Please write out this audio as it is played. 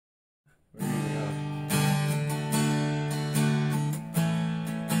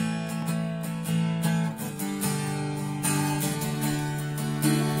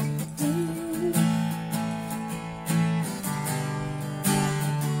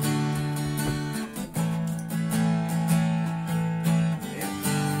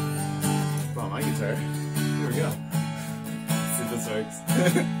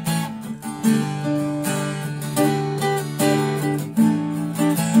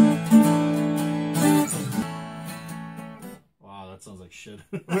Wow, that sounds like shit.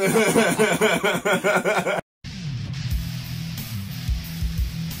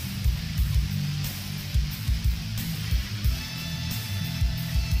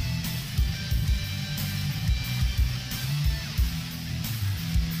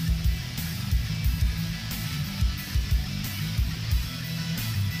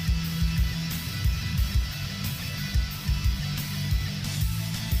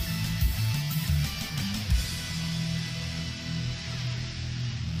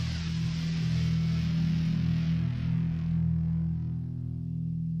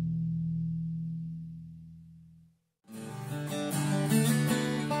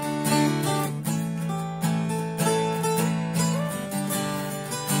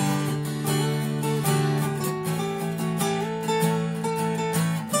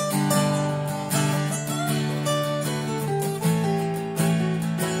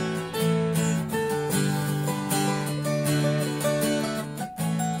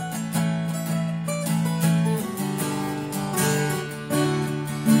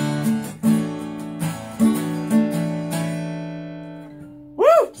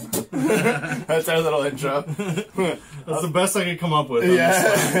 That's our little intro. That's the best I could come up with.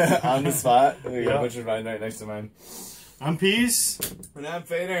 Yeah, on the spot. You got a bunch of mine right next to mine. I'm Peace. And I'm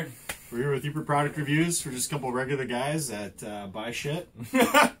Fader. We're here with Yooper product reviews for just a couple regular guys that buy shit.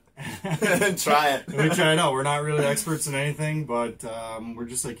 And try it. We try it out. We're not really experts in anything, but we're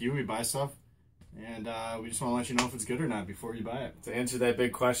just like you. We buy stuff. And we just want to let you know if it's good or not before you buy it. To answer that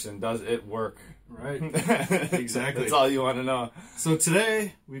big question, does it work? Right. Exactly. That's all you want to know. So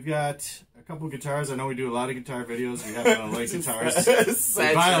today, we've got a couple of guitars. I know we do a lot of guitar videos. We happen to like guitars.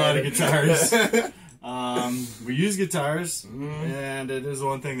 We buy a lot of guitars. We use guitars. And it is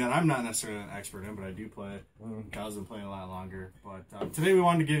one thing that I'm not necessarily an expert in, but I do play. Kyle's been playing a lot longer. But today we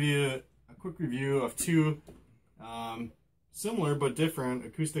wanted to give you a quick review of two similar but different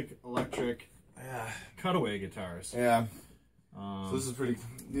acoustic electric cutaway guitars. Yeah. So this is pretty.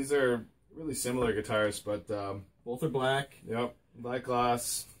 These are really similar guitars, but both are black. Yep, black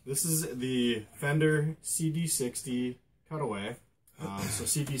gloss. This is the Fender CD-60 cutaway. So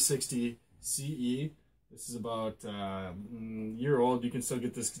CD-60C. This is about a year old. You can still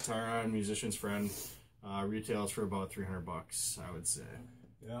get this guitar on Musician's Friend. Retails for about $300, I would say.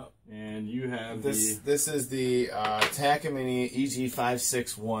 Yeah. And you have this is the Takamine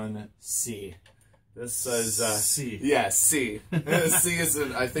EG561C. This says C. Yeah, C. C is,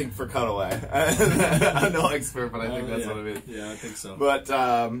 I think, for cutaway. I'm no expert, but I think that's what it means. Yeah, I think so. But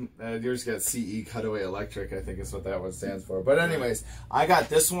yours got CE Cutaway Electric, I think is what that one stands for. But anyways, I got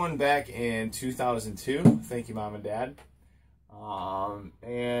this one back in 2002. Thank you, Mom and Dad.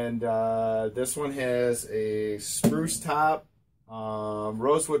 This one has a spruce top,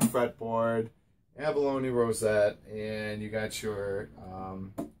 rosewood fretboard, abalone rosette, and you got your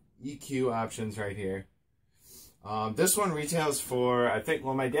EQ options right here. This one retails for, I think,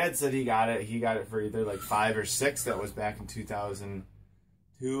 well, my dad said he got it for either like $5 or $6. That was back in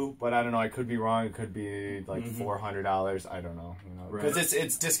 2002, but I don't know, I could be wrong. It could be like $400. I don't know, because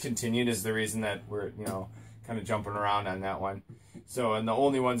it's discontinued is the reason that we're kind of jumping around on that one. So, and the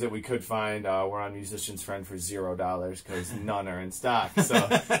only ones that we could find were on Musician's Friend for $0 because none are in stock.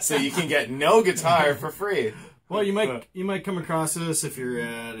 So you can get no guitar for free. Well, you might come across this if you're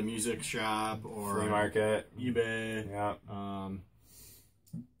at a music shop or flea market, eBay, yeah,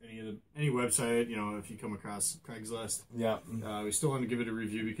 any website. If you come across Craigslist, yeah. We still want to give it a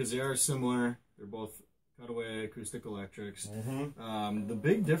review because they are similar. They're both cutaway acoustic electrics. The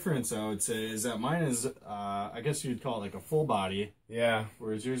big difference, I would say, is that mine is, I guess you'd call it like a full body. Yeah.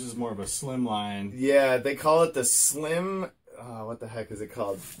 Whereas yours is more of a slim line. Yeah, they call it the slim. What the heck is it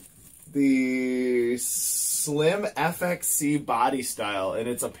called? The Slim FXC body style, and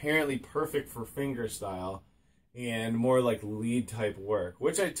it's apparently perfect for finger style and more like lead type work,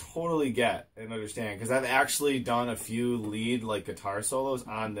 which I totally get and understand because I've actually done a few lead like guitar solos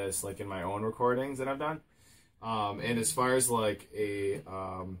on this, like in my own recordings that I've done. And as far as like a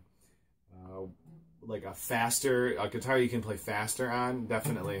faster guitar you can play faster on,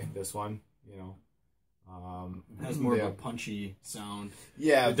 definitely this one, It has more of a punchy sound.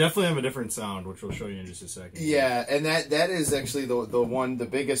 Yeah, they definitely have a different sound, which we'll show you in just a second. Yeah, and that is actually the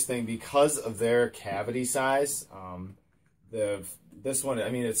biggest thing because of their cavity size. This one, I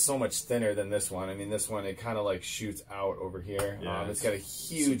mean, it's so much thinner than this one. I mean, this one, it kind of like shoots out over here. Yeah, it's got a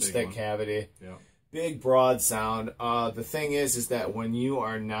huge thick cavity. Yeah. Big broad sound. The thing is that when you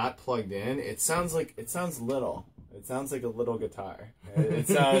are not plugged in, it sounds little. It sounds like a little guitar. It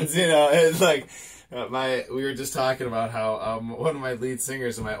sounds, you know, it's like we were just talking about how one of my lead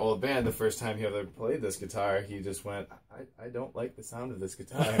singers in my old band, the first time he ever played this guitar, he just went, I don't like the sound of this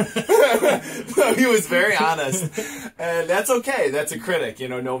guitar. So he was very honest. And that's okay. That's a critic. You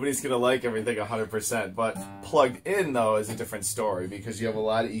know, nobody's going to like everything 100%. But plugged in, though, is a different story because you have a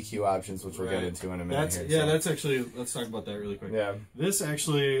lot of EQ options, which we'll get into in a minute. That's actually, let's talk about that really quick. Yeah. This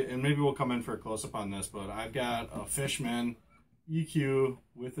actually, and maybe we'll come in for a close-up on this, but I've got a Fishman EQ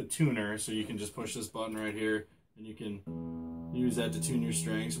with a tuner, so you can just push this button right here, and you can use that to tune your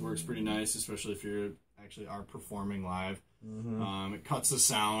strings. It works pretty nice, especially if you're actually are performing live. It cuts the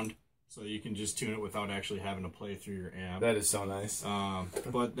sound, so you can just tune it without actually having to play through your amp. That is so nice.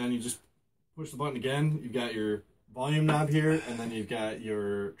 But then you just push the button again. You've got your volume knob here, and then you've got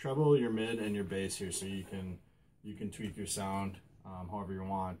your treble, your mid, and your bass here, so you can tweak your sound however you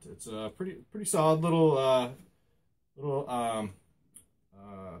want. It's a pretty solid little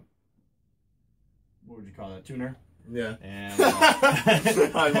what would you call that, tuner? Yeah. And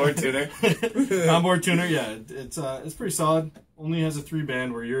onboard tuner. Onboard tuner, yeah. It's pretty solid. Only has a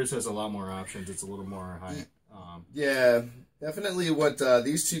 3-band, where yours has a lot more options. It's a little more high. Yeah, definitely. What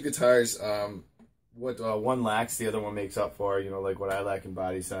these two guitars, what one lacks, the other one makes up for. You know, like what I lack in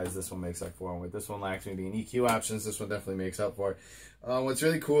body size, this one makes up for. And what this one lacks maybe in EQ options, this one definitely makes up for. What's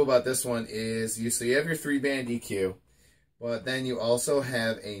really cool about this one is you have your 3-band EQ. But then you also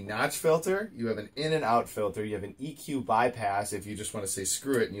have a notch filter, you have an in and out filter, you have an EQ bypass if you just want to say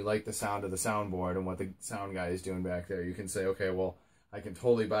screw it and you like the sound of the soundboard and what the sound guy is doing back there. You can say, okay, well, I can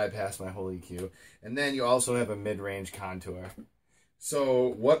totally bypass my whole EQ. And then you also have a mid-range contour. So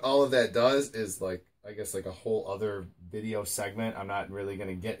what all of that does is, like, I guess like a whole other video segment. I'm not really going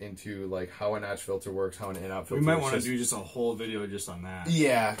to get into like how a notch filter works, how an in-out filter works. We might want to do just a whole video just on that.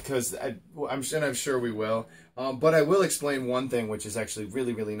 Yeah, because I'm sure we will. But I will explain one thing, which is actually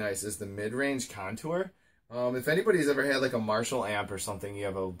really, really nice, is the mid-range contour. If anybody's ever had like a Marshall amp or something, you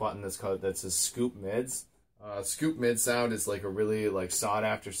have a button that says scoop mids. Scoop mid sound is like a really like sought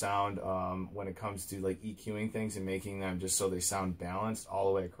after sound when it comes to like EQing things and making them just so they sound balanced all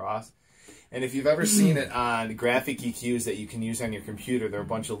the way across. And if you've ever seen it on graphic EQs that you can use on your computer, they're a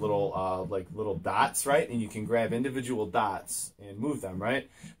bunch of little little dots, right? And you can grab individual dots and move them, right?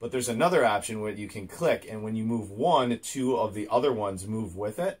 But there's another option where you can click, and when you move one, 2 of the other ones move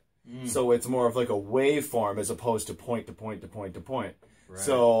with it. So it's more of like a waveform as opposed to point to point to point to point. Right.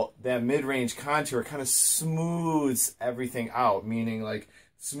 So that mid-range contour kind of smooths everything out, meaning like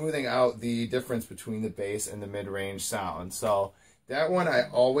smoothing out the difference between the bass and the mid-range sound. So that one I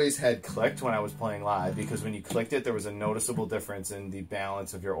always had clicked when I was playing live, because when you clicked it, there was a noticeable difference in the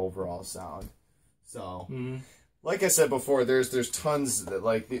balance of your overall sound. So, like I said before, there's tons that,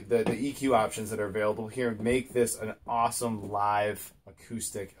 like the EQ options that are available here make this an awesome live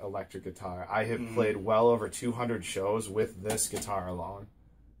acoustic electric guitar. I have played well over 200 shows with this guitar alone.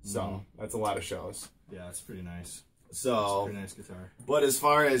 So that's a lot of shows. Yeah, it's pretty nice. So, it's a pretty nice guitar. But as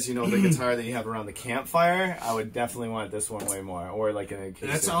far as, you know, the guitar that you have around the campfire, I would definitely want this one way more. Or like an acoustic.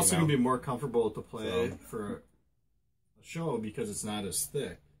 That's also going to be more comfortable to play for a show because it's not as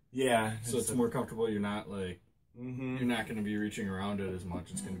thick. Yeah. So it's more comfortable. You're not like, you're not going to be reaching around it as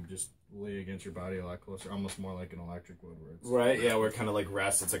much. It's going to just lay against your body a lot closer. Almost more like an electric would. Where it's right, yeah, where it kind of like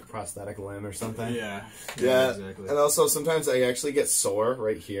rests. It's like a prosthetic limb or something. Yeah, exactly. And also sometimes I actually get sore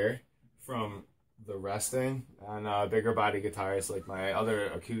right here from the resting on bigger body guitars, like my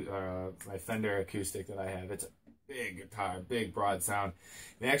other my Fender Acoustic that I have. It's a big guitar, big broad sound.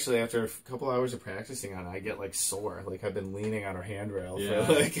 And actually, after a couple hours of practicing on it, I get like sore. Like I've been leaning on our handrail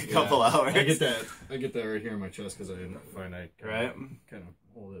for like a couple hours. I get that right here in my chest because I find I kind of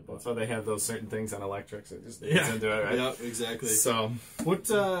hold it. But that's why they have those certain things on electrics. It just gets into it, right? Yeah, exactly. So what?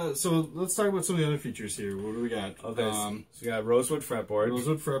 So let's talk about some of the other features here. What do we got? Okay, so we got rosewood fretboard.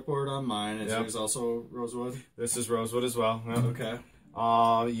 Rosewood fretboard on mine. Is yours also rosewood? This is rosewood as well. Yep. Okay.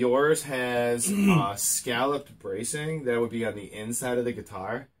 Yours has scalloped bracing that would be on the inside of the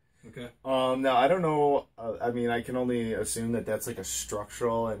guitar. Okay. Now I don't know. I mean, I can only assume that that's like a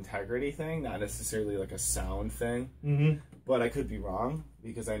structural integrity thing, not necessarily like a sound thing. But I could be wrong,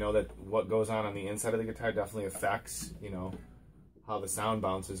 because I know that what goes on the inside of the guitar definitely affects, you know, how the sound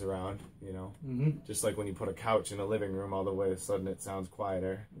bounces around. You know, just like when you put a couch in a living room, all the way of a sudden it sounds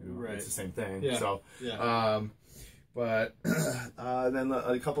quieter. You know, right. It's the same thing. Yeah. So. Yeah. But then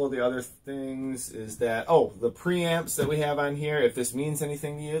a couple of the other things is that, the preamps that we have on here, if this means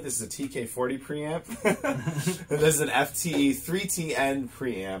anything to you, this is a TK40 preamp. This is an FTE 3TN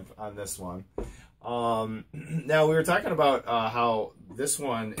preamp on this one. Now, we were talking about how this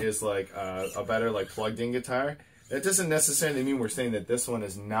one is like a better like plugged-in guitar. That doesn't necessarily mean we're saying that this one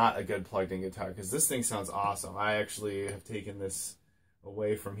is not a good plugged-in guitar, because this thing sounds awesome. I actually have taken this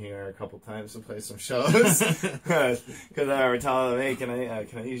away from here a couple times to play some shows, because I were telling them, hey, can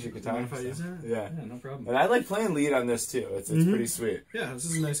I use your guitar? If I use it? Yeah, no problem. And I like playing lead on this too. It's pretty sweet. Yeah, this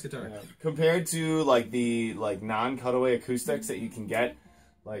is a nice guitar. Compared to like the non-cutaway acoustics that you can get,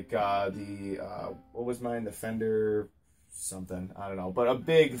 like what was mine? The Fender something, I don't know, but a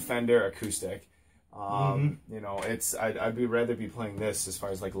big Fender acoustic. You know, I'd rather be playing this as far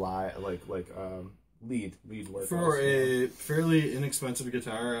as like lead work. For a fairly inexpensive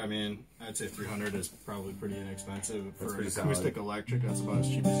guitar, I mean, I'd say 300 is probably pretty inexpensive. For an acoustic electric, that's about as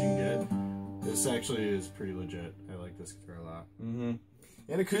cheap as you can get. This actually is pretty legit. I like this guitar a lot. And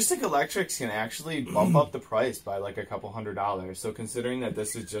acoustic electrics can actually bump up the price by like a couple $100. So considering that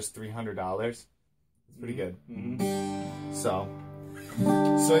this is just $300, it's pretty good. So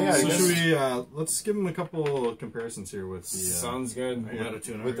yeah. So should we? Let's give them a couple comparisons here with the. Sounds good. Are you out of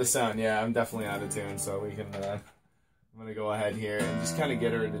tune with the sound? Yeah, I'm definitely out of tune. So we can. I'm gonna go ahead here and just kind of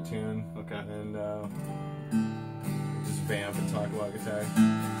get her into tune. Okay. And just vamp and talk about guitar.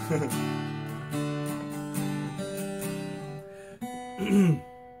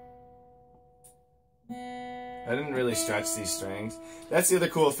 I didn't really stretch these strings. That's the other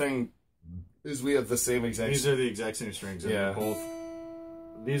cool thing. Is we have the same exact. These are the exact same strings. Yeah. Both.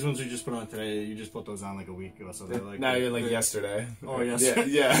 These ones we just put on today, you just put those on like a week ago, so they're like... Not even like yesterday. Oh, yesterday?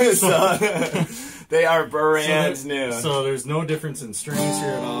 Yeah. So, they are brand new. So there's no difference in strings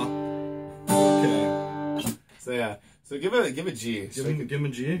here at all. Okay. So yeah. So give a G. Give him a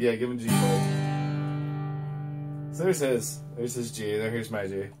G? Yeah, give him a G chord. So there's his G, here's my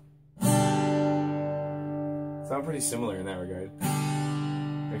G. Sound pretty similar in that regard.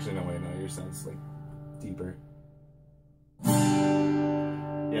 Actually, no, wait, no, yours sounds like deeper.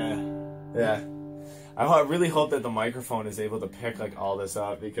 Yeah. I really hope that the microphone is able to pick like all this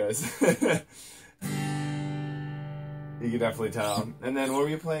up, because you can definitely tell. And then what were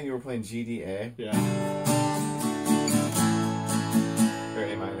you playing? You were playing G, D, A? Yeah. Or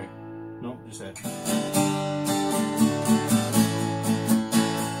A minor? Nope, just A.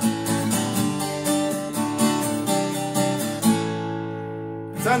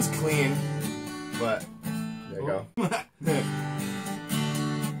 It sounds clean, but there you go.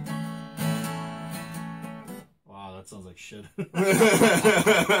 That sounds like shit. That's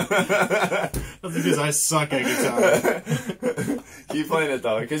because I suck at guitar. Keep playing it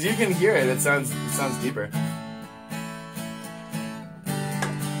though, because you can hear it. It sounds deeper.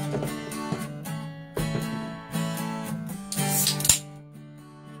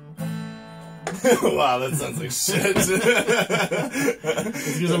 Wow, that sounds like shit. It's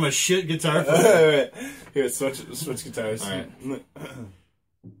because I'm a shit guitar player. Here, switch guitars. All right. Let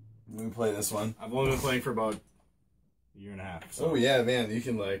me play this one. I've only been playing for about a year and a half. So. Oh yeah, man, you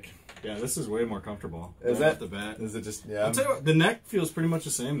can like. Yeah, this is way more comfortable. Is that off the bat? Is it just? Yeah. I'll tell you what, the neck feels pretty much the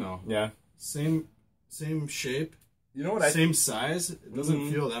same though. Yeah. Same shape. You know what? Same size. It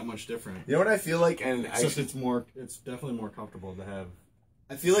doesn't feel that much different. You know what I feel like, and except it's definitely more comfortable to have.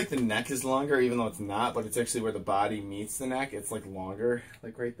 I feel like the neck is longer, even though it's not, but it's actually where the body meets the neck. It's like longer,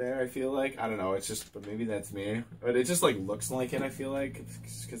 like right there. I feel like, I don't know. It's just, but maybe that's me. But it just like looks like it. I feel like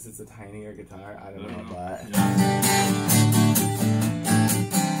because it's a tinier guitar. I don't know, but. Yeah.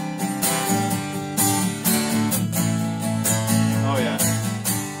 Oh yeah.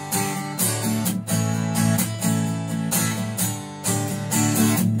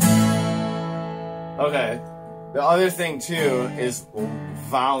 Okay. The other thing too is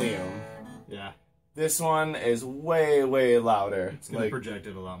volume. Yeah. This one is way louder. It's gonna project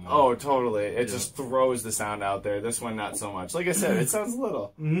it a lot more. Oh, totally. It just throws the sound out there. This one, not so much. Like I said, it sounds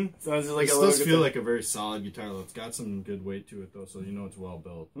little. It sounds like it does feel like a very solid guitar. Though. It's got some good weight to it, though, so you know it's well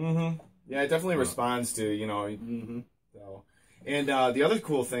built. Yeah, it definitely responds to, you know. So. And the other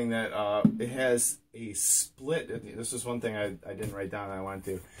cool thing that it has a split. This is one thing I didn't write down and I wanted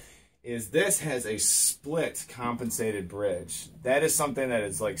to. Is this has a split compensated bridge. That is something that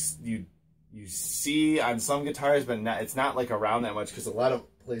is like you see on some guitars, but it's not like around that much, because a lot of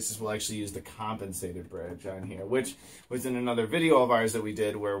places will actually use the compensated bridge on here, which was in another video of ours that we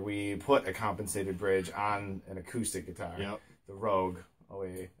did where we put a compensated bridge on an acoustic guitar. Yep. The Rogue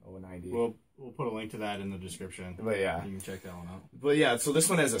 090. We'll put a link to that in the description. But yeah, you can check that one out. But yeah, so this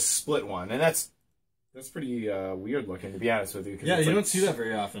one has a split one, and that's pretty weird looking, to be honest with you. Yeah, you don't see that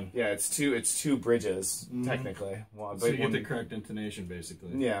very often. Yeah, it's two bridges technically. Well, so you get the correct intonation,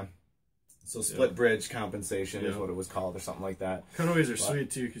 basically. Yeah. So split bridge compensation is what it was called, or something like that. Cutaways are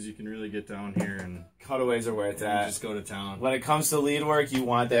sweet too, because you can really get down here and cutaways are where it's at. Just go to town. When it comes to lead work, you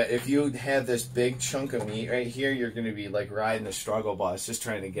want that. If you have this big chunk of meat right here, you're going to be like riding the struggle bus, just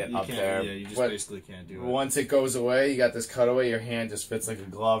trying to get up there. Yeah, you just basically can't do it. Once it goes away, you got this cutaway. Your hand just fits like a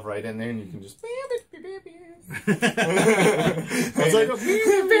glove right in there, and you can just. It's like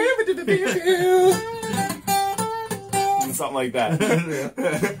something like that.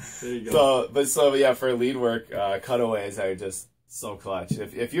 There you go. So yeah, for lead work, cutaways are just so clutch.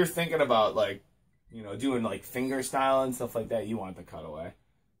 If you're thinking about like, you know, doing like finger style and stuff like that, you want the cutaway.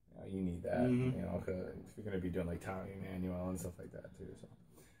 You need that. You know, cause if you're gonna be doing like Tommy manual and stuff like that too.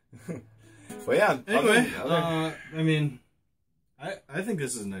 So, but yeah. Anyway, I mean, I think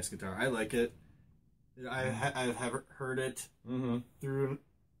this is a nice guitar. I like it. I have heard it through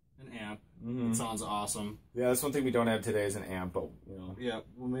an amp. It sounds awesome. Yeah, that's one thing we don't have today is an amp, but you know. Yeah,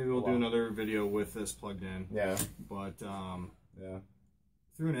 well maybe we'll do another video with this plugged in. Yeah. But yeah.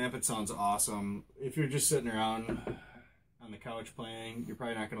 Through an amp it sounds awesome. If you're just sitting around on the couch playing, you're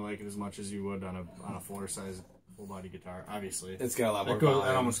probably not gonna like it as much as you would on a full body guitar, obviously. It's got a lot more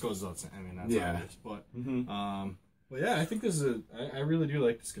that almost goes without saying. I mean that's obvious. But yeah, I think this is I really do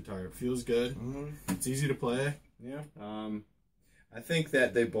like this guitar. It feels good. It's easy to play. Yeah. I think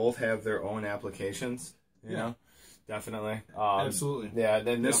that they both have their own applications. You know, definitely. Absolutely. Yeah.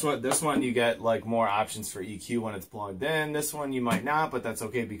 Then this one you get like more options for EQ when it's plugged in. This one you might not, but that's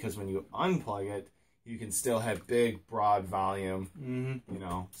okay because when you unplug it, you can still have big, broad volume. You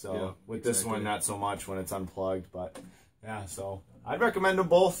know, so with this one, not so much when it's unplugged. But yeah, so I'd recommend them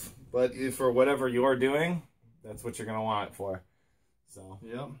both. But for whatever you're doing, that's what you're gonna want it for. So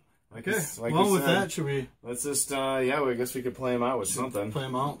Okay. Well, with that, should we? Let's just I guess we could play them out with something. Play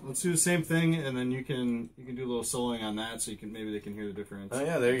them out. Let's do the same thing, and then you can do a little soloing on that, so maybe they can hear the difference. Oh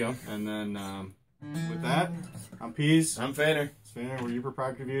yeah, there you go. And then with that, I'm Peas. I'm Fender. It's Fender. We're Yooper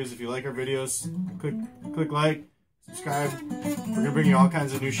Product Reviews. If you like our videos, click like, subscribe. We're gonna bring you all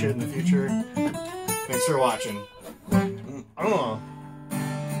kinds of new shit in the future. Thanks for watching.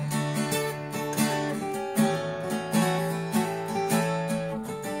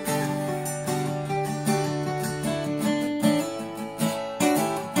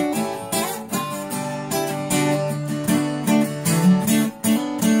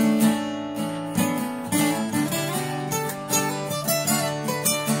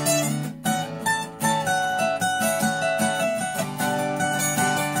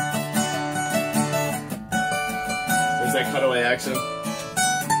 That cutaway action.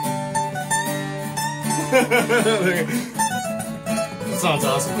 That sounds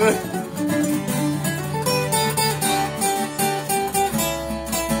awesome.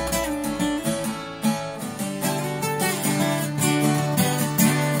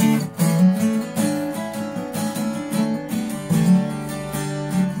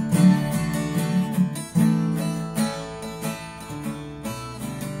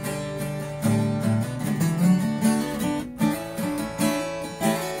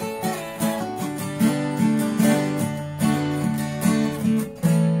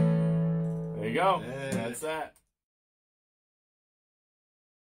 That's that.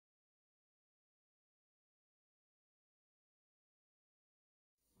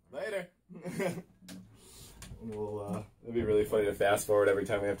 Later. Well, it'd be really funny to fast forward every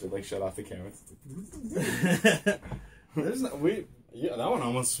time we have to like shut off the camera. That one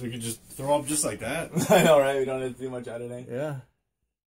almost we could just throw up just like that. I know, right? We don't have to do much editing. Yeah.